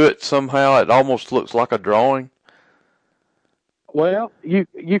redo it somehow. It almost looks like a drawing. Well, you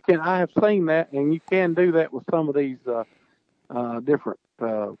can. I have seen that, and you can do that with some of these different,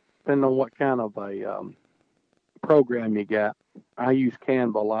 depending on what kind of a program you got. I use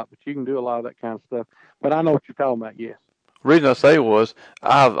Canva a lot, but you can do a lot of that kind of stuff. But I know what you're talking about. Yes. The reason I say was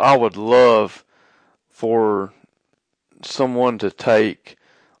I would love for someone to take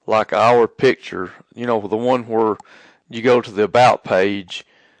like our picture, the one where you go to the about page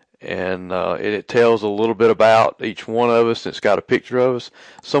and it tells a little bit about each one of us. It's got a picture of us.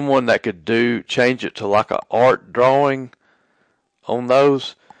 Someone that could change it to like an art drawing on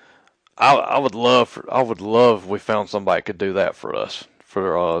those. I would love if we found somebody that could do that for us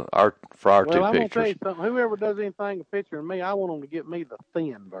for our two pictures. Well, I'm gonna tell you something. Whoever does anything a picture of me, I want them to get me the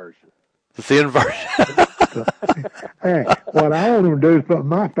thin version. The thin version. Hey, what I want them to do is put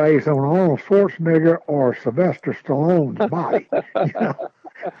my face on Arnold Schwarzenegger or Sylvester Stallone's body.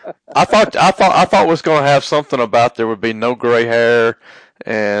 I thought was going to have something about there would be no gray hair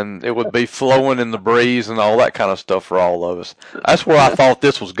and it would be flowing in the breeze and all that kind of stuff for all of us. That's where I thought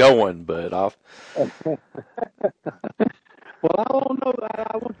this was going, but Well, I don't know that.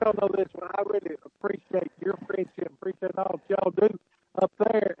 I want y'all to know this one. I really appreciate your friendship, appreciate all that y'all do up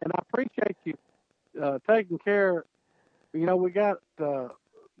there, and I appreciate you taking care. We got the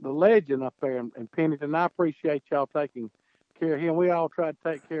legend up there in Pennington. I appreciate y'all taking care of him. We all try to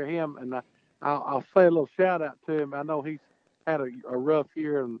take care of him, and I'll say a little shout out to him. I know he's had a rough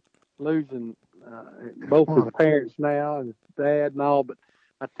year and losing both his parents now and his dad and all. But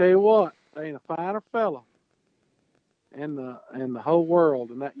I tell you what, there ain't a finer fella in the whole world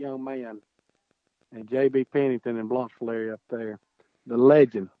than that young man and J.B. Pennington in Blancheville area up there. The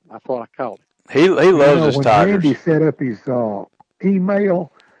legend. That's what I call it. He loves his when Tigers. Randy set up his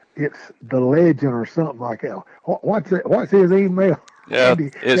email, it's the legend or something like that. What's it? What's his email? Yeah,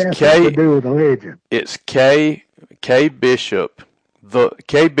 Randy, it's that's something to K. do with the legend. It's K Bishop, the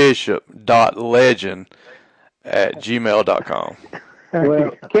K Bishop dot legend at gmail.com.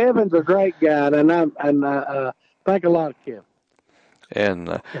 Well, Kevin's a great guy, and I think a lot of Kevin.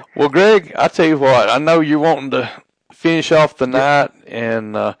 And well, Greg, I tell you what, I know you're wanting to finish off the night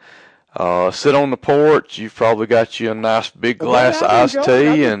and sit on the porch. You've probably got you a nice big Well, buddy, glass of I've iced enjoyed it.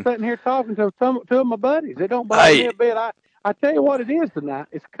 I'm tea. just And sitting here talking to two of my buddies. It don't bother me hey, a bit. I tell you what it is tonight.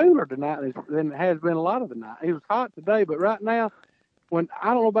 It's cooler tonight than it has been a lot of the night. It was hot today, but right now, when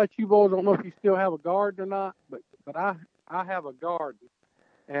I don't know about you boys, I don't know if you still have a garden or not, but I have a garden,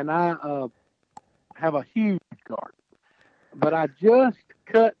 and I have a huge garden. But I just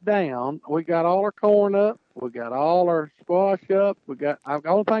cut down. We got all our corn up. We got all our squash up. The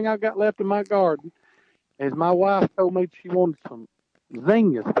only thing I've got left in my garden is my wife told me she wanted some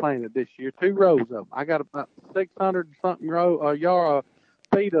zinnias planted this year, 2 rows of them. I got about 600 and something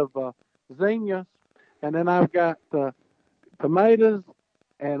feet of zinnias, and then I've got tomatoes,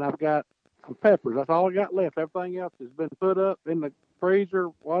 and I've got some peppers. That's all I got left. Everything else has been put up in the freezer,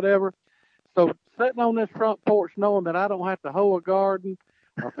 whatever. So sitting on this front porch, knowing that I don't have to hoe a garden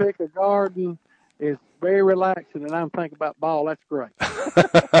or pick a garden, is very relaxing. And I'm thinking about ball. That's great.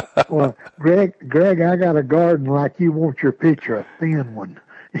 Well, Greg, I got a garden like you want your picture, a thin one.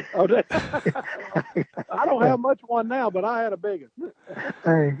 Oh, I don't have much one now, but I had a big one.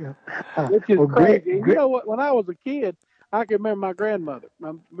 There you go. Which is Well, crazy. You know what? When I was a kid, I can remember my grandmother.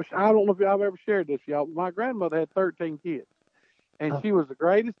 I don't know if I've ever shared this, y'all. But my grandmother had 13 kids, and she was the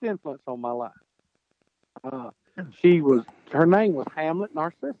greatest influence on my life. Her name was Hamlet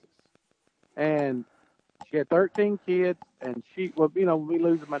Narcissus, and she had 13 kids, and me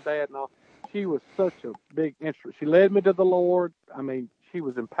losing my dad and all, she was such a big interest. She led me to the Lord. I mean, she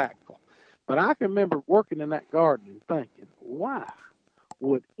was impactful. But I can remember working in that garden and thinking, why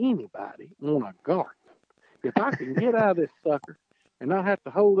would anybody want a garden? If I can get out of this sucker and not have to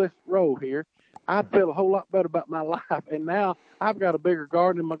hold this row here, I'd feel a whole lot better about my life. And now I've got a bigger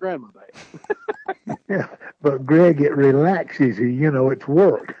garden than my grandmother had. Yeah, but Greg, it relaxes you. You know, it's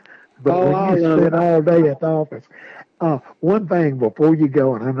work. But when I you love spend it. all day at the office, one thing before you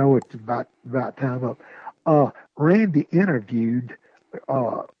go, and I know it's about time up. Randy interviewed.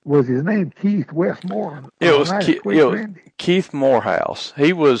 Was his name Keith Westmore last It week, was Randy? Keith Morehouse.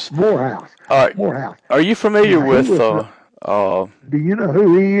 He was. Morehouse. All right. Morehouse. Are you familiar Now he with? was. Do you know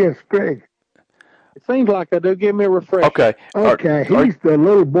who he is, Greg? It seems like I do. Give me a refresher. Okay. Okay, he's the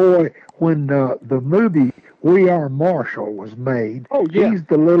little boy when the movie We Are Marshall was made. Oh, yeah. He's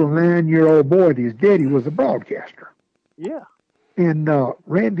the little 9-year-old boy. His daddy was a broadcaster. Yeah. And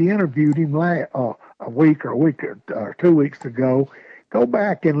Randy interviewed him a week or 2 weeks ago. Go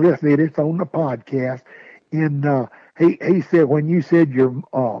back and listen. It's on the podcast. And he said when you said your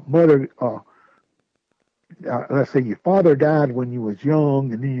mother, let's say your father died when you was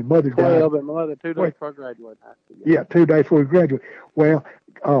young, and then your mother 12 died. and my mother 2 days before I graduated high school. Yeah, 2 days before he graduated. Well,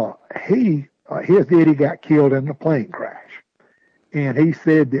 his daddy got killed in a plane crash, and he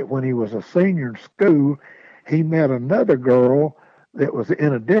said that when he was a senior in school, he met another girl that was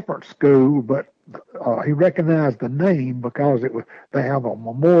in a different school, but he recognized the name because they have a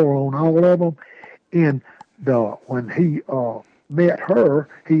memorial on all of them. And when he met her,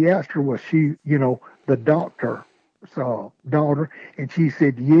 he asked her, was she, the doctor's daughter? And she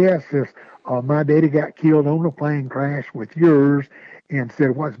said, yes, my daddy got killed on a plane crash with yours. And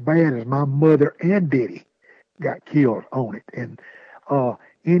said, what's bad is my mother and daddy got killed on it. And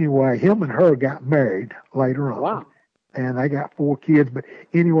anyway, him and her got married later on. Wow. And they got 4 kids. But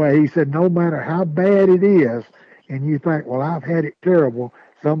anyway, he said, no matter how bad it is, and you think, well, I've had it terrible,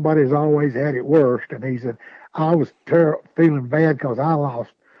 somebody's always had it worse. And he said, I was feeling bad because I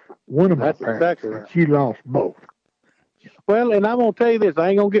lost one of my parents. Exactly right. She lost both. Well, and I'm going to tell you this.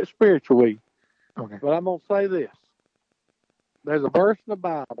 I ain't going to get spiritual with you. Okay. But I'm going to say this. There's a verse in the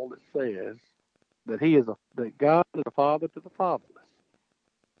Bible that says that that God is a father to the fatherless.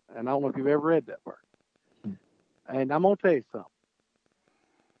 And I don't know if you've ever read that verse. And I'm going to tell you something.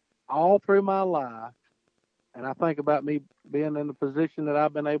 All through my life, and I think about me being in the position that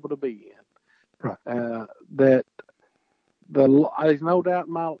I've been able to be in, right. That there's no doubt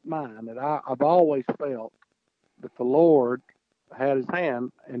in my mind that I've always felt that the Lord had His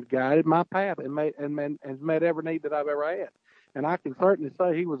hand and guided my path and met every need that I've ever had. And I can certainly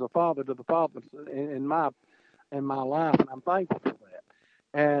say He was a father to the fatherless in my life, and I'm thankful for that.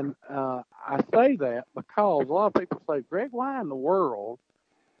 And I say that because a lot of people say, Greg, why in the world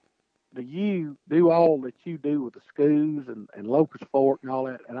do you do all that you do with the schools and Locust Fork and all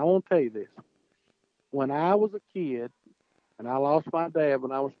that? And I want to tell you this. When I was a kid, and I lost my dad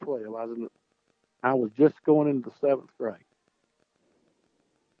when I was 12, I was just going into the 7th grade.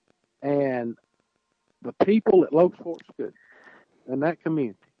 And the people at Locust Fork School and that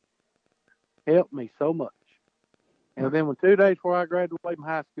community helped me so much. And then when 2 days before I graduated from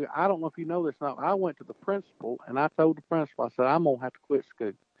high school, I don't know if you know this or not, I went to the principal and I told the principal, I said, I'm going to have to quit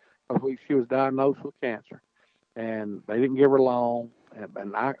school because she was diagnosed with cancer. And they didn't give her long,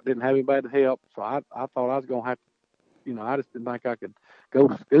 and I didn't have anybody to help. So I thought I was going to have to, I just didn't think I could go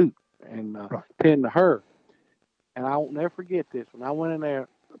to school and tend to her. And I won't never forget this. When I went in there,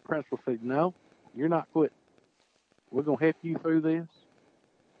 the principal said, no, you're not quitting. We're going to help you through this.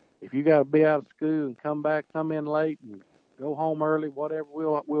 If you got to be out of school and come in late and go home early, whatever,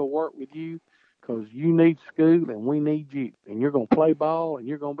 we'll work with you because you need school and we need you. And you're going to play ball and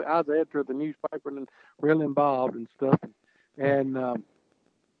you're going to be. I was the editor of the newspaper and really involved and stuff. And I'm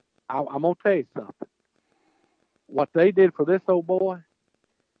going to tell you something. What they did for this old boy,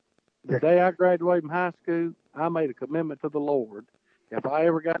 the day I graduated from high school, I made a commitment to the Lord. If I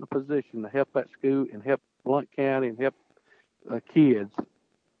ever got in a position to help that school and help Blount County and help kids,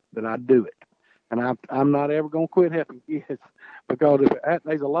 that I'd do it. And I'm not ever going to quit helping kids because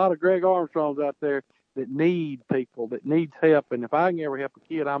there's a lot of Gregg Armstrongs out there that need people, that needs help. And if I can ever help a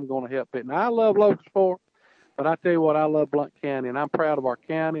kid, I'm going to help it. And I love Locust Fork, but I tell you what, I love Blount County, and I'm proud of our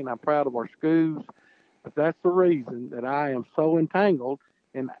county, and I'm proud of our schools. But that's the reason that I am so entangled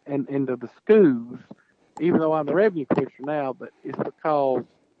into the schools, even though I'm the revenue commissioner now, but it's because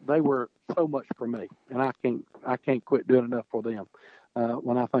they were so much for me, and I can't quit doing enough for them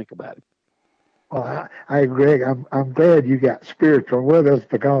when I think about it. Well, Greg, I'm glad you got spiritual with us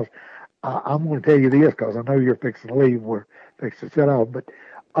because I'm going to tell you this because I know you're fixing to leave. We're fixing to shut off. But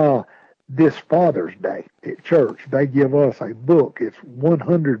this Father's Day at church, they give us a book. It's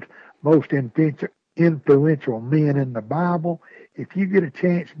 100 most influential men in the Bible. If you get a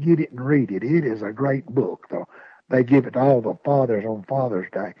chance, get it and read it. It is a great book, though. They give it to all the fathers on Father's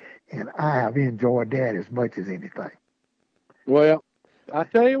Day, and I have enjoyed that as much as anything. Well, I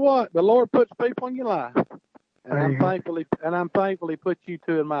tell you what, the Lord puts people in your life, and I'm thankful He put you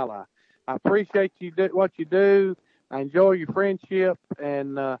two in my life. I appreciate what you do. I enjoy your friendship,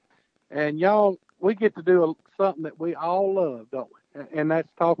 and y'all, we get to do something that we all love, don't we? And that's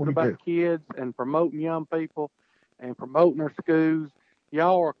talking about kids and promoting young people and promoting our schools.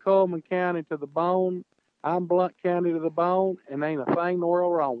 Y'all are Coleman County to the bone. I'm Blount County to the bone, and ain't a thing in the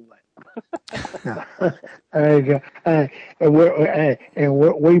world wrong with that. There you go. And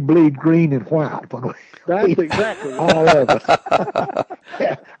we bleed green and white. That's exactly all of us.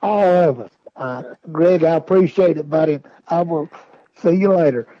 Yeah, all of us. Greg, I appreciate it, buddy. I will see you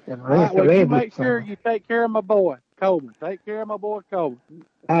later. And you make sure you take care of my boy, Coleman. Take care of my boy, Coleman.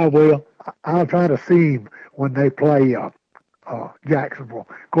 I will. I'll try to see him when they play Jacksonville.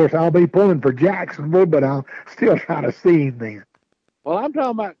 Of course, I'll be pulling for Jacksonville, but I'll still try to see him then. Well, I'm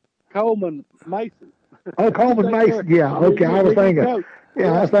talking about Coleman Mason. Oh, Coleman Mason. Yeah, okay. I was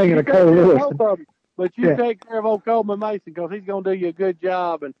thinking of Cole Lewis. But you take care of old Coleman Mason because he's going to do you a good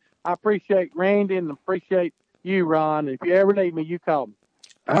job. And I appreciate Randy and appreciate you, Ron. And if you ever need me, you call me.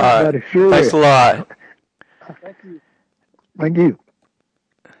 All right, buddy. Sure. Thanks a lot. Thank you. Thank you.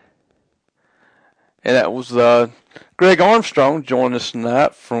 And that was Gregg Armstrong joining us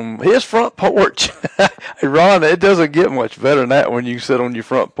tonight from his front porch. Hey, Ron, it doesn't get much better than that when you sit on your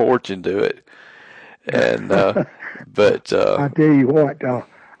front porch and do it. And but I tell you what,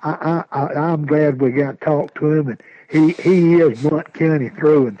 I'm glad we got to talk to him. And he is Blount County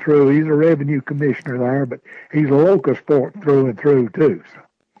through and through. He's a revenue commissioner there, but he's a Locust Fork through and through too. So.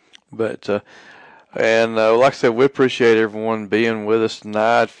 But like I said, we appreciate everyone being with us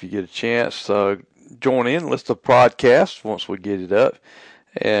tonight. If you get a chance, join in, listen to the podcast once we get it up.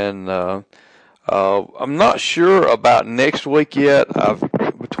 And I'm not sure about next week yet.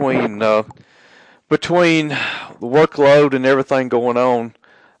 Between the workload and everything going on,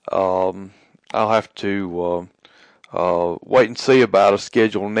 I'll have to wait and see about a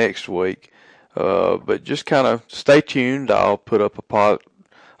schedule next week. But just kind of stay tuned. I'll put up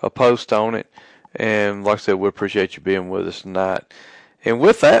a post on it. And like I said, we appreciate you being with us tonight. And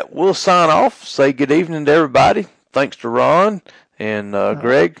with that, we'll sign off. Say good evening to everybody. Thanks to Ron and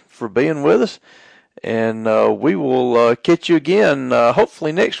Gregg for being with us. And we will catch you again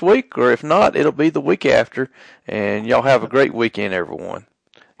hopefully next week, or if not, it'll be the week after. And y'all have a great weekend, everyone.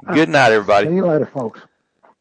 Good night, everybody. See you later, folks.